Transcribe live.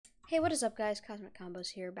Hey, what is up guys, Cosmic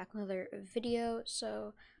Combos here, back with another video.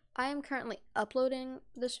 So, I am currently uploading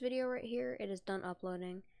this video right here. It is done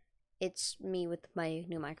uploading. It's me with my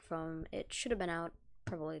new microphone. It should have been out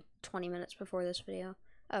probably 20 minutes before this video,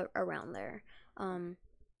 around there.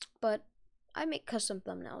 But I make custom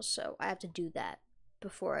thumbnails, so I have to do that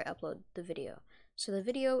before I upload the video. So the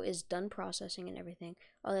video is done processing and everything.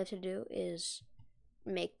 All I have to do is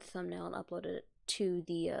make the thumbnail and upload it to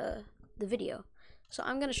the video. So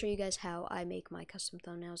I'm going to show you guys how I make my custom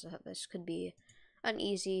thumbnails. I thought this could be an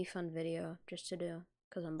easy, fun video just to do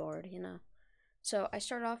because I'm bored, you know. So I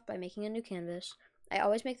start off by making a new canvas. I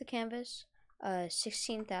always make the canvas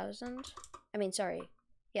 16,000. I mean, sorry.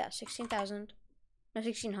 Yeah, 16,000. No,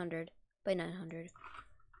 1600 by 900.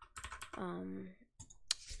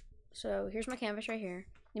 So here's my canvas right here.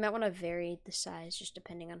 You might want to vary the size just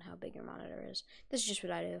depending on how big your monitor is. This is just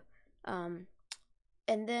what I do.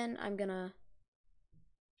 And then I'm gonna,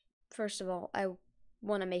 first of all, I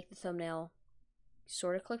want to make the thumbnail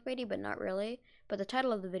sort of clickbaity, but not really. But the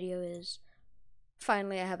title of the video is,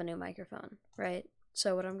 finally I have a new microphone, right?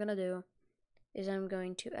 So what I'm gonna do is I'm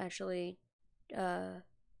going to actually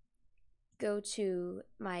go to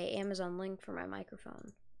my Amazon link for my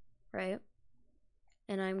microphone, right?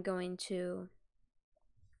 And I'm going to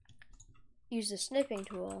use the snipping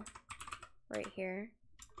tool right here.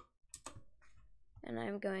 And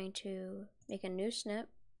I'm going to make a new snip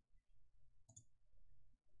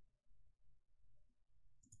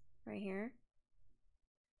right here.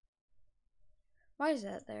 Why is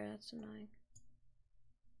that there? That's annoying.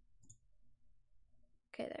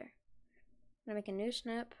 Okay, there. I'm gonna make a new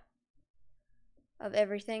snip of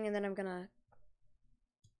everything, and then I'm gonna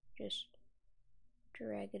just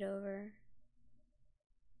drag it over.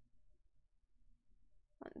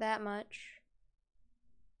 Not that much.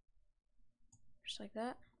 Just like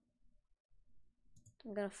that.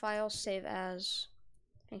 I'm gonna file, save as,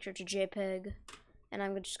 make sure it's a JPEG, and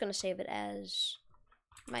I'm just gonna save it as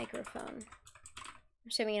microphone.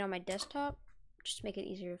 I'm saving it on my desktop, just to make it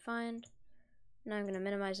easier to find. Now I'm gonna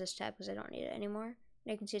minimize this tab because I don't need it anymore.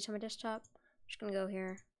 Now you can see it's on my desktop. I'm just gonna go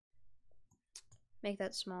here, make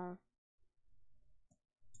that small,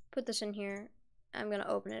 put this in here. I'm gonna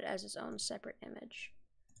open it as its own separate image.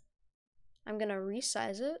 I'm gonna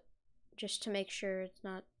resize it just to make sure it's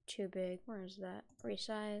not too big. Where is that?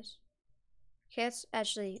 Resize. Okay, that's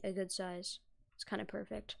actually a good size. It's kind of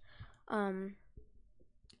perfect. I'm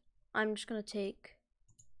just gonna take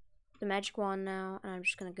the magic wand now, and I'm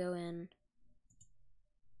just gonna go in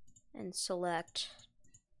and select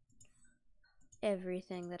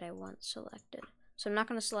everything that I want selected. So I'm not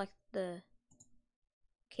gonna select the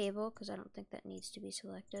cable because I don't think that needs to be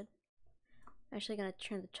selected. I'm actually gonna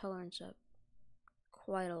turn the tolerance up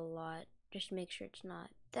quite a lot, just to make sure it's not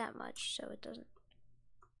that much so it doesn't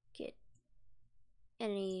get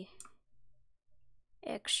any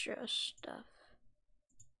extra stuff.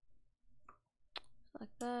 Like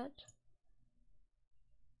that.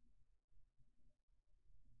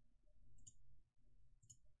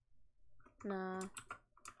 No.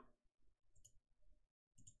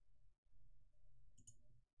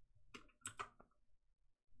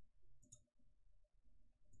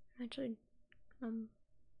 Actually,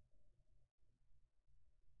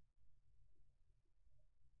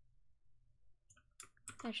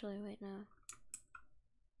 wait, no.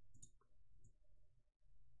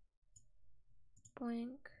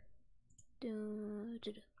 Boink.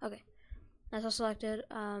 Okay. That's all selected.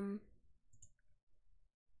 Dang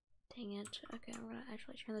it. Okay, I'm gonna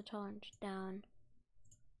actually turn the tolerance down.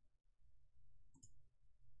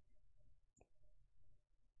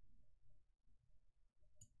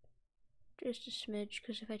 Just a smidge,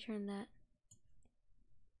 because if I turn that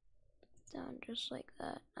down just like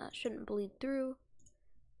that, it shouldn't bleed through.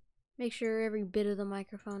 Make sure every bit of the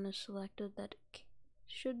microphone is selected that it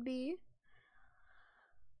should be.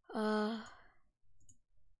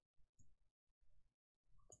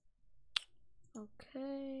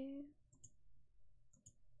 Okay.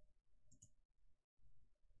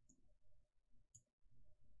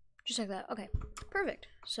 Just like that. Okay, perfect.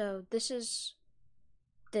 So this is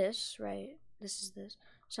this, right? This is this.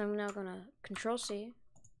 So I'm now gonna Control C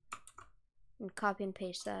and copy and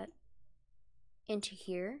paste that into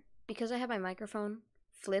here. Because I have my microphone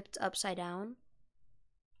flipped upside down,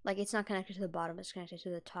 like it's not connected to the bottom, it's connected to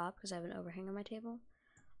the top because I have an overhang on my table.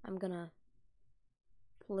 I'm gonna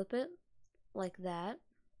flip it like that.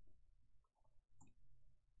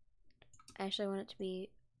 I actually want it to be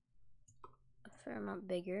a fair amount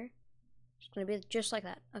bigger. It's gonna be just like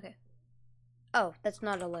that. Okay. Oh, that's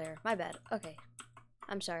not a layer. My bad. Okay.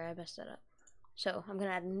 I'm sorry, I messed that up. So I'm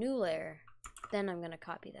gonna add a new layer. Then I'm gonna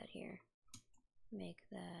copy that here. Make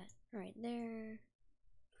that right there.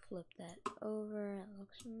 Flip that over. That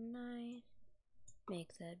looks nice.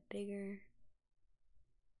 Make that bigger.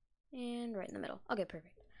 And right in the middle. Okay,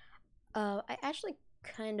 perfect. I actually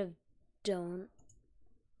kind of don't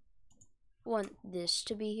want this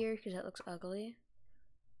to be here because that looks ugly.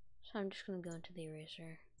 So I'm just gonna go into the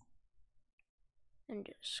eraser and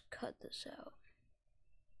just cut this out.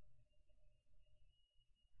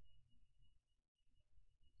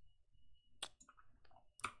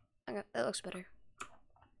 Okay, that looks better.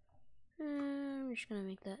 I'm just gonna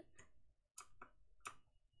make that.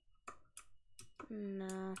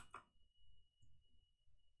 No.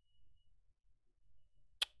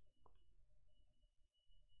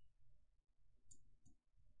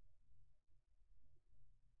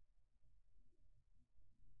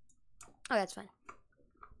 Oh, that's fine.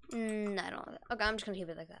 No, I don't want that. Okay, I'm just gonna keep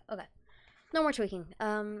it like that. Okay. No more tweaking.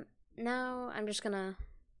 Now I'm just gonna...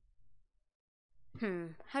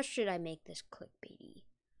 how should I make this clickbaity?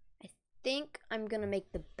 I think I'm gonna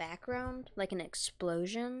make the background like an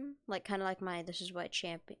explosion. Like, kind of like my this is why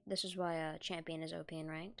champion is OP and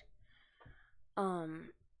ranked. No,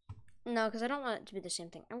 because I don't want it to be the same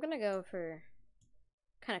thing. I'm gonna go for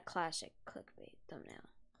kind of classic clickbait thumbnail.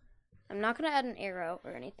 I'm not gonna add an arrow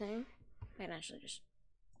or anything. I can actually just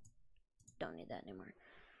don't need that anymore.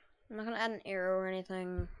 I'm not gonna add an arrow or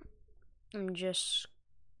anything. I'm just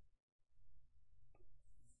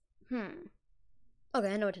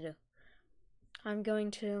okay, I know what to do. I'm going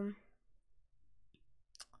to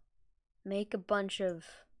make a bunch of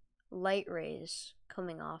light rays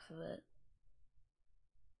coming off of it.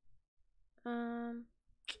 I'm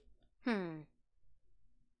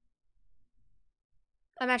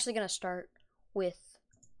actually gonna start with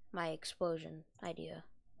my explosion idea.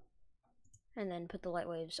 And then put the light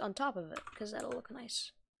waves on top of it, because that'll look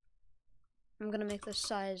nice. I'm gonna make this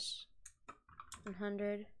size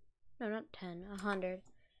 100. No, not 10, 100.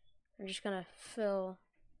 I'm just gonna fill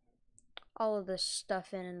all of this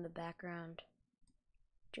stuff in the background.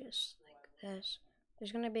 Just like this.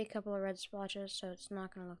 There's gonna be a couple of red splotches, so it's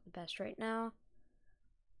not gonna look the best right now.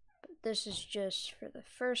 But this is just for the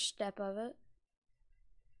first step of it.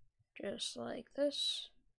 Just like this.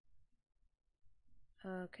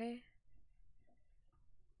 Okay.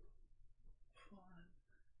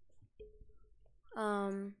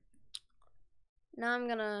 Now I'm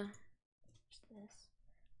gonna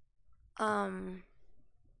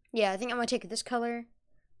yeah, I think I'm gonna take this color,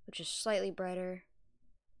 which is slightly brighter.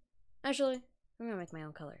 Actually, I'm gonna make my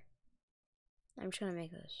own color. I'm just gonna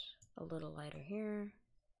make this a little lighter here.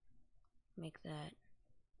 Make that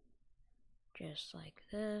just like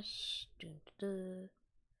this.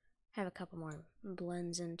 Have a couple more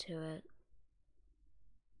blends into it.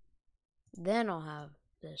 Then I'll have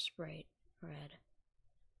this bright red.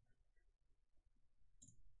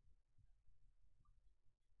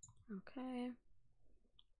 Okay.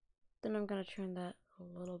 Then I'm gonna turn that a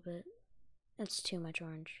little bit. That's too much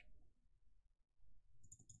orange.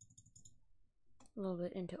 A little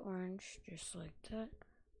bit into orange, just like that.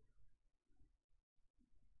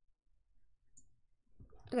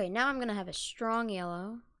 Okay, now I'm gonna have a strong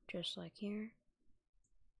yellow, just like here.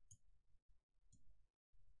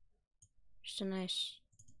 Just a nice,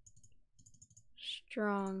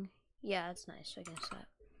 strong, yeah, that's nice, I guess that.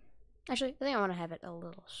 Actually, I think I want to have it a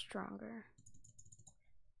little stronger.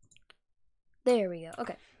 There we go.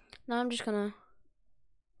 Okay, now I'm just gonna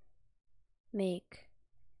make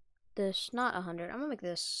this not 100. I'm gonna make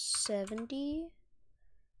this 70.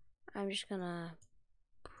 I'm just gonna,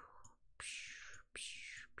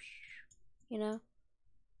 you know.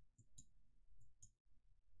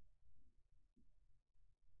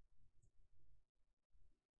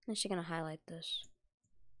 I'm just gonna highlight this.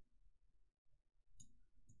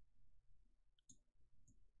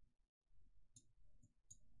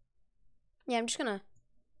 Yeah, I'm just gonna.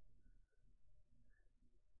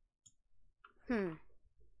 It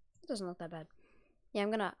doesn't look that bad. Yeah,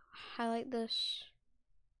 I'm gonna highlight this.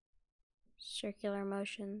 Circular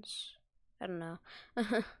motions. I don't know.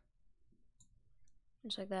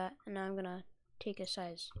 Just like that. And now I'm gonna take a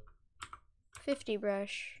size 50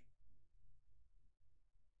 brush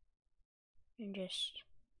and just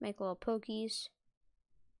make little pokies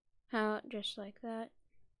out just like that.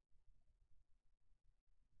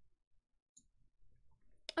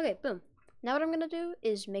 Okay, boom. Now what I'm gonna do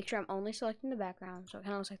is make sure I'm only selecting the background, so it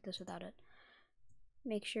kind of looks like this without it.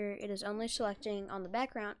 Make sure it is only selecting on the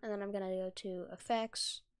background, and then I'm gonna go to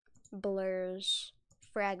Effects, Blurs,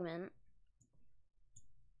 Fragment.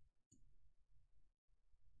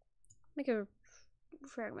 Make a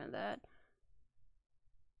fragment of that.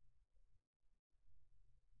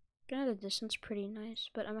 Gonna have the distance pretty nice,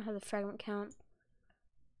 but I'm gonna have the fragment count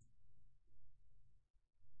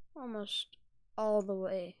almost all the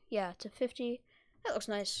way, yeah, to 50. That looks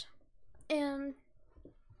nice. And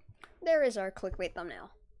there is our clickbait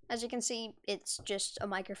thumbnail. As you can see, it's just a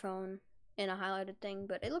microphone in a highlighted thing,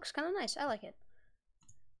 but it looks kind of nice. I like it.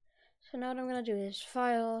 So now what I'm gonna do is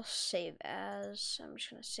file, save as. I'm just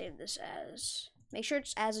gonna save this as. Make sure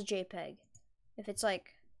it's as a JPEG. If it's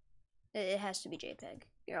like, it has to be JPEG,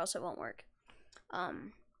 or else it won't work.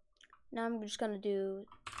 Now I'm just gonna do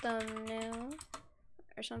thumbnail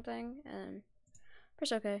or something, and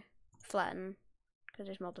press OK. Flatten, because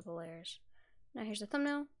there's multiple layers. Now here's the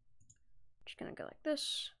thumbnail. Just gonna go like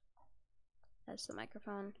this. That's the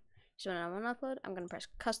microphone. So when I want to upload, I'm gonna press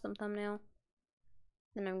custom thumbnail.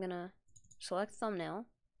 Then I'm gonna select thumbnail.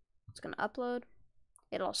 It's gonna upload.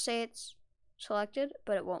 It'll say it's selected,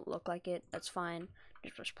 but it won't look like it. That's fine.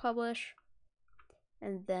 Just press publish.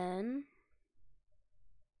 And then,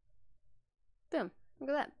 boom, look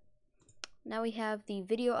at that. Now we have the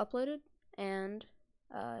video uploaded, and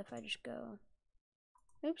if I just go,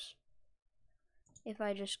 oops, if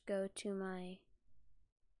I just go to my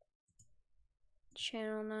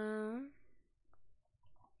channel now,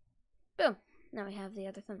 boom, now we have the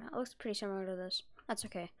other thumbnail. It looks pretty similar to this. That's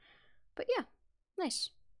okay. But yeah, nice.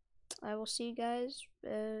 I will see you guys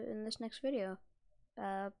in this next video.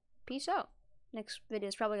 Peace out. Next video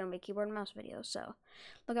is probably going to be a keyboard and mouse video, so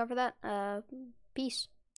look out for that. Peace.